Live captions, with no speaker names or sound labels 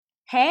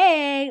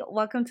Hey,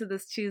 welcome to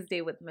this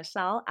Tuesday with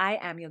Michelle. I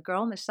am your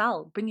girl,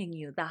 Michelle, bringing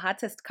you the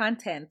hottest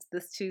content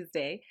this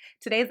Tuesday.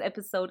 Today's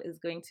episode is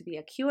going to be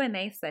a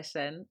Q&A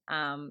session.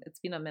 It's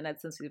been a minute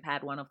since we've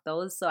had one of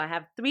those, so I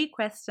have 3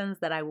 questions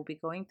that I will be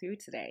going through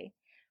today.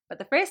 But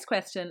the first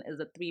question is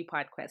a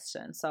 3-part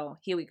question, so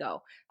here we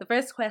go. The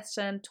first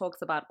question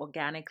talks about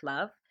organic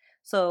love.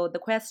 So the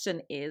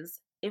question is,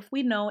 if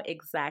we know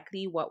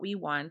exactly what we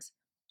want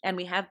and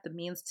we have the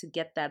means to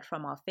get that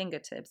from our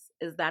fingertips,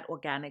 is that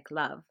organic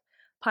love?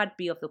 Part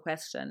B of the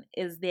question,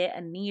 is there a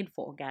need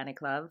for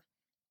organic love?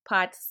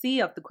 Part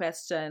C of the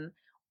question,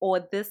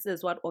 or this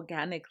is what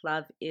organic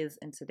love is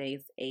in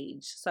today's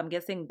age. So I'm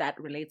guessing that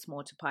relates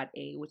more to part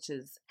A, which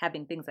is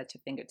having things at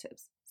your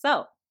fingertips.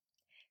 So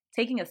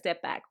taking a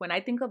step back, when I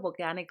think of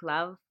organic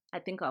love, I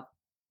think of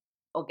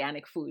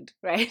organic food,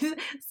 right?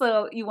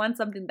 So you want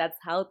something that's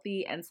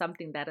healthy and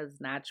something that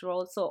is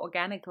natural. So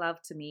organic love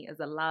to me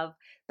is a love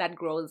that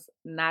grows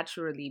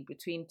naturally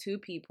between two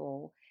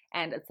people,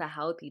 and it's a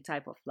healthy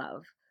type of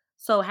love.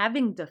 So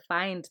having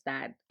defined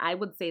that, I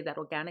would say that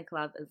organic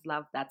love is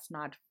love that's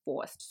not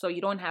forced. So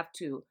you don't have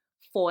to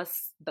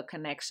force the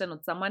connection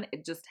with someone.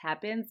 It just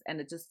happens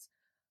and it just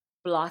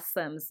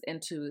blossoms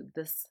into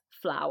this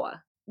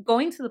flower.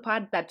 Going to the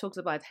part that talks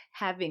about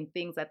having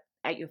things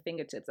at your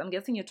fingertips, I'm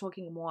guessing you're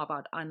talking more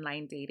about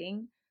online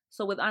dating.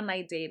 So with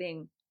online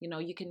dating,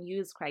 you can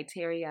use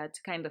criteria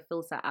to kind of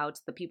filter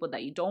out the people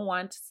that you don't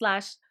want,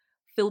 slash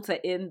filter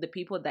in the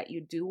people that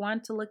you do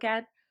want to look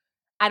at.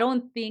 I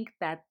don't think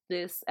that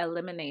this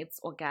eliminates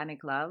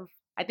organic love.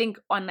 I think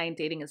online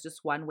dating is just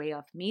one way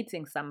of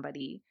meeting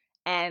somebody.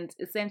 And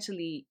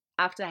essentially,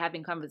 after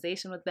having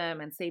conversation with them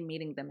and say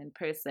meeting them in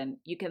person,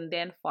 you can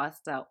then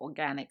foster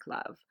organic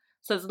love.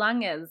 So as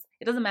long as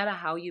it doesn't matter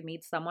how you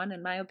meet someone,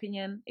 in my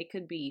opinion, it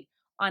could be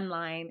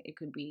online, it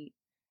could be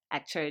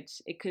at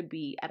church, it could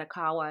be at a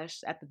car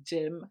wash, at the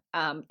gym,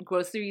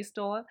 grocery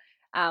store.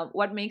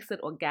 What makes it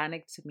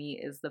organic to me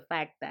is the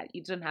fact that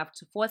you didn't have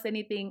to force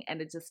anything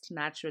and it just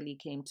naturally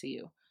came to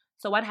you.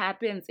 So, what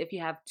happens if you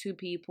have two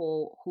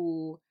people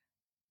who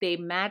they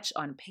match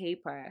on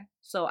paper?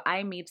 So,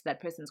 I meet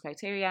that person's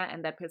criteria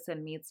and that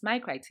person meets my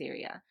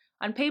criteria.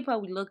 On paper,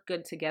 we look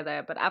good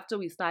together, but after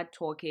we start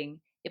talking,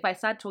 if I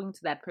start talking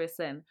to that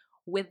person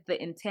with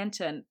the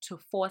intention to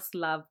force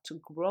love to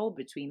grow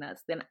between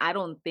us, then I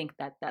don't think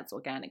that that's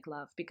organic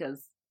love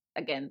because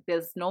again,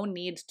 there's no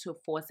need to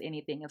force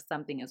anything if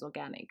something is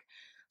organic.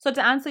 So,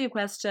 to answer your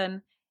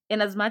question,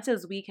 in as much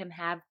as we can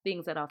have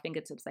things at our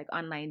fingertips like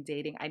online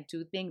dating, I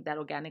do think that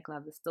organic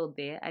love is still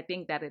there. I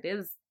think that it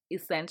is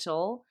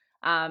essential.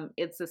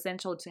 It's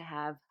essential to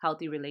have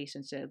healthy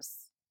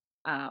relationships.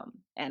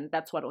 And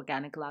that's what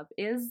organic love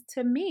is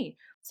to me.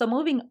 So,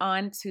 moving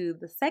on to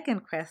the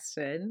second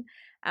question,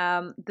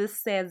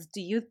 this says, do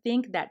you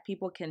think that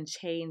people can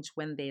change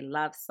when they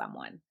love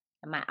someone?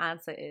 And my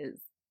answer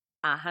is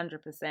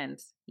 100%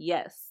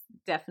 yes,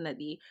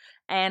 definitely.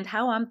 And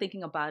how I'm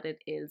thinking about it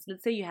is,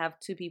 let's say you have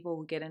two people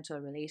who get into a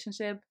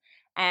relationship,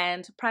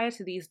 and prior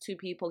to these two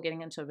people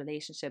getting into a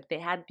relationship, they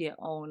had their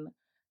own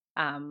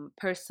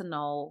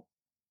personal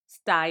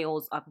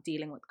styles of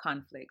dealing with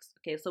conflicts.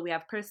 Okay, so we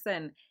have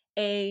person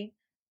A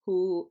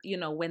who,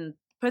 when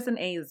person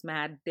A is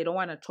mad, they don't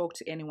want to talk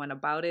to anyone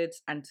about it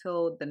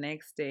until the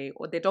next day,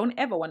 or they don't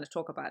ever want to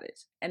talk about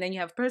it. And then you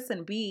have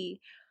person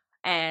B,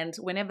 and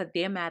whenever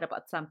they're mad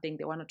about something,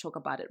 they want to talk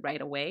about it right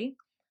away.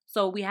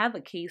 So we have a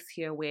case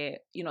here where,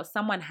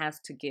 someone has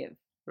to give,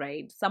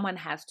 right? Someone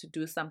has to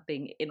do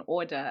something in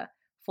order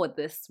for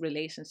this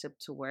relationship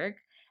to work.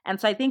 And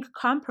so I think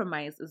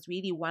compromise is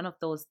really one of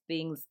those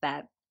things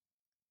that,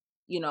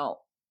 you know,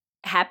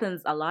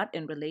 happens a lot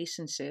in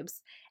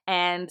relationships.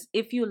 And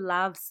if you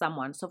love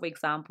someone, so for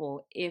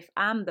example, if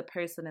I'm the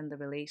person in the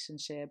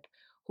relationship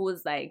who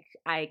is like,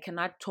 I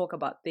cannot talk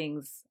about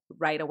things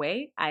right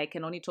away, I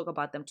can only talk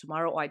about them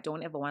tomorrow, or I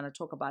don't ever want to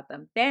talk about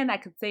them, then I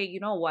could say, you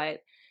know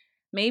what,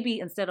 maybe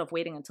instead of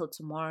waiting until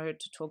tomorrow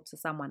to talk to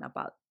someone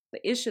about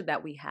the issue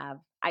that we have,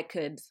 I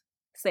could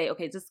say,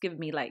 okay, just give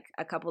me like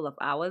a couple of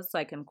hours so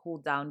I can cool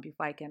down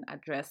before I can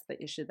address the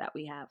issue that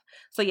we have.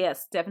 So,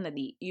 yes,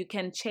 definitely, you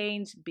can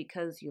change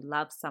because you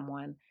love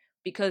someone,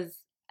 because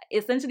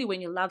essentially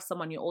when you love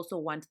someone, you also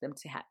want them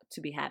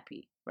to be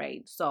happy,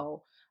 right?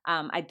 So,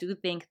 I do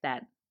think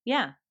that,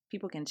 yeah,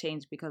 people can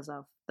change because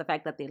of the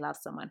fact that they love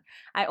someone.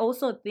 I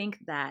also think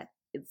that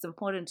it's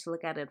important to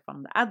look at it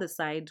from the other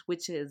side,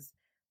 which is,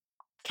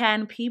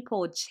 can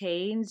people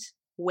change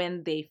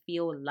when they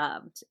feel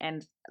loved?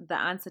 And the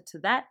answer to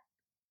that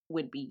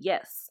would be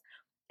yes.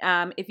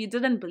 If you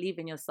didn't believe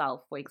in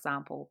yourself, for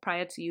example,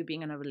 prior to you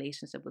being in a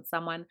relationship with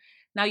someone,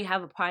 now you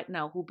have a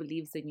partner who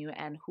believes in you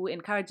and who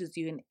encourages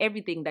you in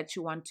everything that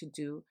you want to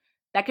do,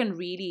 that can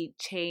really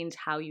change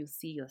how you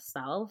see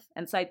yourself.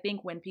 And so I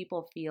think when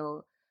people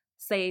feel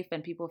safe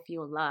and people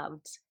feel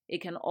loved, it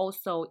can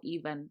also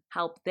even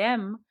help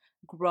them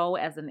grow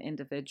as an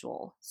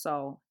individual.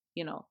 So,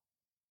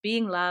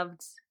 being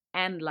loved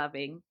and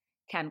loving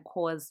can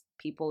cause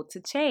people to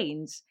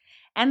change.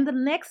 And the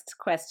next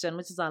question,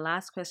 which is our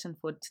last question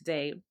for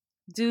today,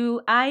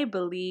 Do I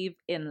believe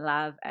in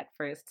love at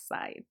first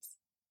sight?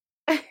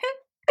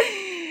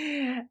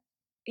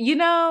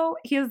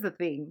 Here's the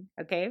thing,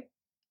 okay?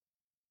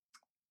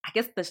 I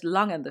guess the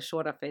long and the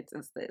short of it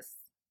is this.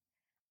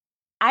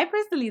 I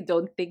personally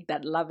don't think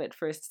that love at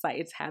first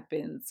sight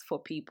happens for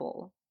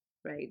people,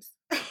 right?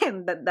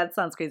 And that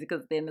sounds crazy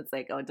because then it's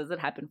like, oh, does it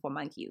happen for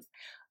monkeys?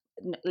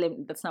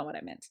 That's not what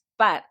I meant.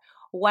 But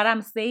what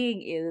I'm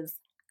saying is,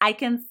 I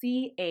can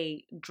see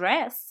a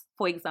dress,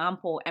 for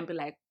example, and be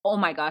like, oh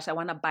my gosh, I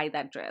want to buy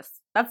that dress.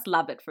 That's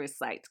love at first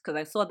sight because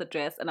I saw the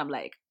dress and I'm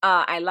like,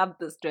 I love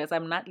this dress.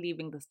 I'm not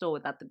leaving the store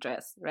without the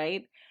dress,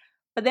 right?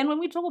 But then when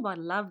we talk about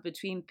love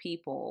between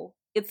people,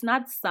 it's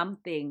not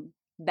something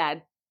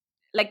that,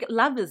 like,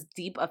 love is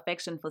deep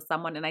affection for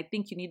someone. And I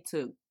think you need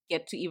to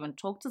get to even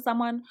talk to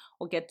someone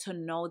or get to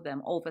know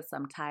them over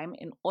some time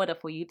in order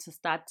for you to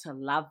start to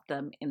love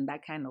them in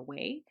that kind of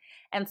way.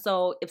 And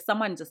so if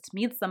someone just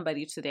meets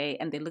somebody today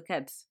and they look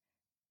at,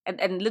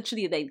 and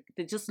literally they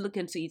just look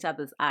into each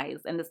other's eyes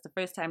and it's the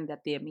first time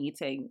that they're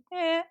meeting,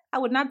 I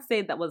would not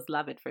say that was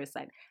love at first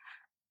sight.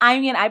 I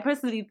mean, I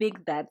personally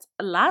think that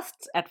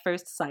lust at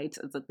first sight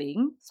is a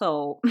thing.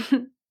 So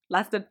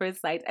lust at first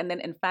sight and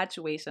then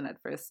infatuation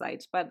at first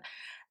sight. But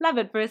love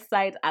at first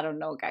sight, I don't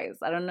know, guys.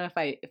 I don't know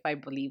if I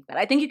believe that.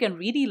 I think you can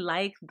really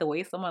like the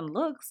way someone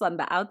looks on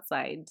the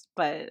outside,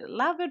 but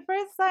love at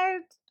first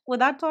sight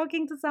without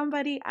talking to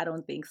somebody, I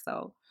don't think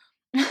so.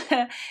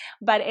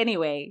 But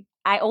anyway,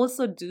 I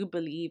also do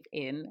believe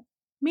in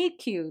meet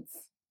cutes.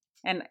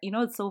 And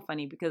it's so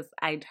funny because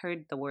I'd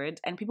heard the word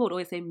and people would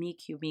always say me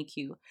cute, me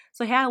cute.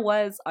 So here I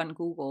was on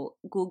Google,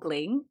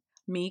 Googling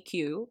me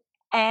cute.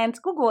 And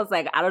Google was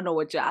like, I don't know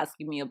what you're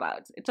asking me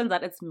about. It turns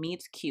out it's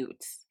meet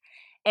cute.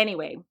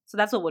 Anyway, so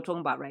that's what we're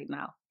talking about right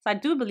now. So I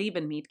do believe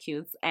in meet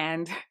cutes.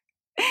 And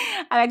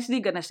I'm actually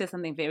going to share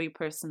something very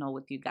personal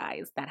with you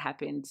guys that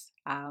happened.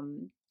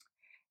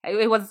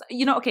 It was,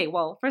 okay,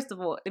 well, first of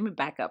all, let me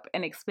back up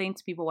and explain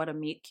to people what a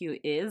meet cute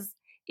is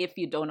if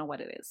you don't know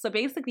what it is. So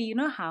basically, you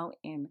know how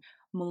in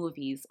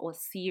movies or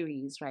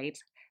series, right,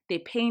 they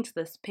paint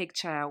this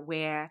picture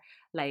where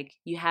like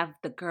you have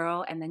the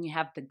girl and then you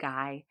have the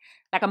guy.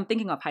 Like I'm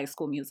thinking of High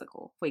School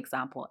Musical, for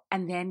example.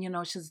 And then,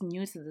 she's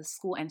new to the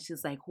school and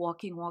she's like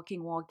walking,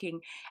 walking,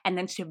 walking. And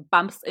then she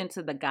bumps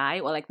into the guy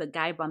or like the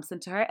guy bumps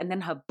into her and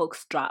then her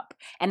books drop.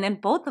 And then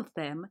both of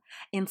them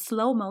in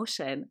slow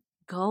motion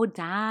go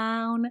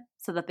down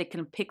so that they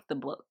can pick the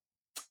book.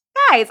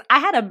 Guys, I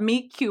had a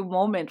meet cute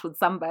moment with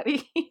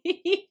somebody.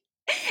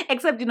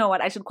 Except, you know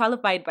what? I should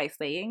qualify it by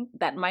saying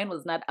that mine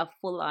was not a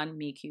full-on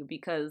meet cute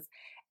because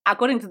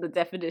according to the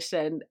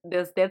definition,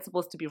 there's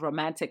supposed to be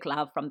romantic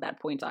love from that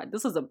point on.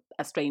 This was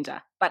a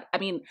stranger. But I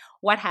mean,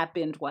 what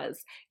happened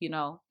was,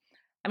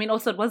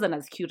 also it wasn't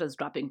as cute as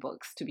dropping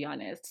books, to be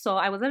honest. So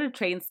I was at a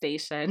train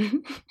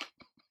station.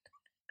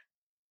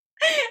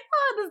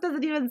 Oh, this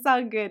doesn't even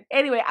sound good.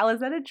 Anyway, I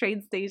was at a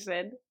train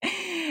station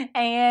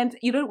and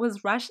it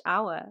was rush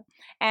hour.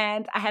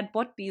 And I had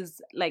bought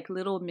these like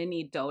little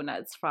mini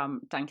donuts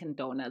from Dunkin'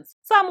 Donuts.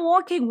 So I'm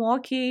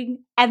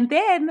walking, and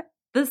then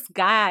this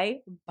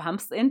guy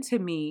bumps into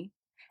me.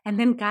 And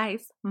then,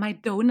 guys, my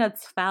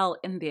donuts fell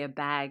in their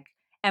bag,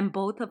 and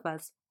both of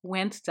us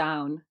went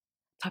down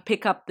to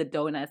pick up the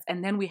donuts.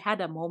 And then we had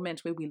a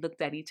moment where we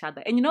looked at each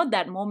other. And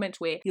that moment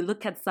where you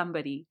look at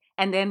somebody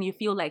and then you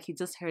feel like you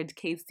just heard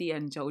K-Ci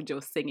and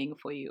JoJo singing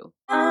for you.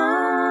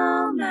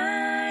 All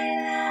my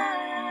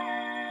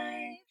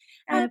life,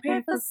 I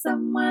pray for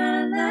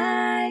someone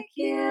like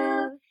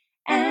you.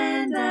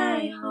 And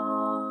I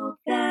hope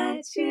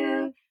that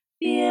you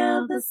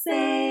feel the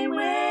same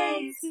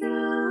way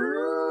too.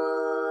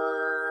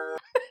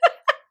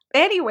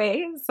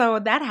 Anyway, so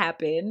that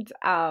happened.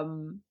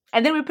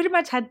 And then we pretty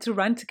much had to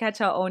run to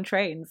catch our own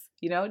trains,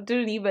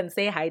 didn't even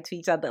say hi to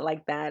each other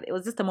like that. It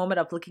was just a moment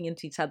of looking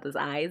into each other's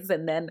eyes.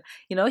 And then,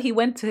 he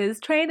went to his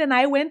train and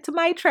I went to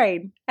my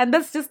train. And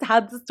that's just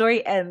how the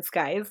story ends,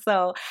 guys.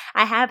 So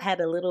I have had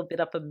a little bit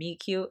of a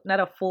meet cute,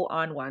 not a full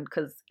on one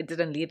because it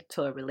didn't lead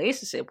to a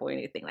relationship or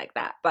anything like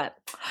that. But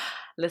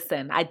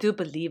listen, I do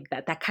believe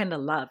that kind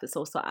of love is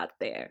also out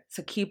there.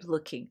 So keep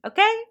looking,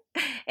 okay?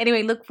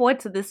 Anyway, look forward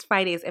to this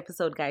Friday's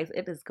episode, guys.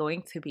 It is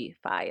going to be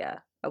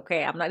fire.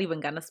 Okay, I'm not even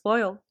gonna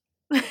spoil.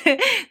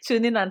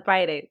 Tune in on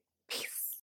Friday.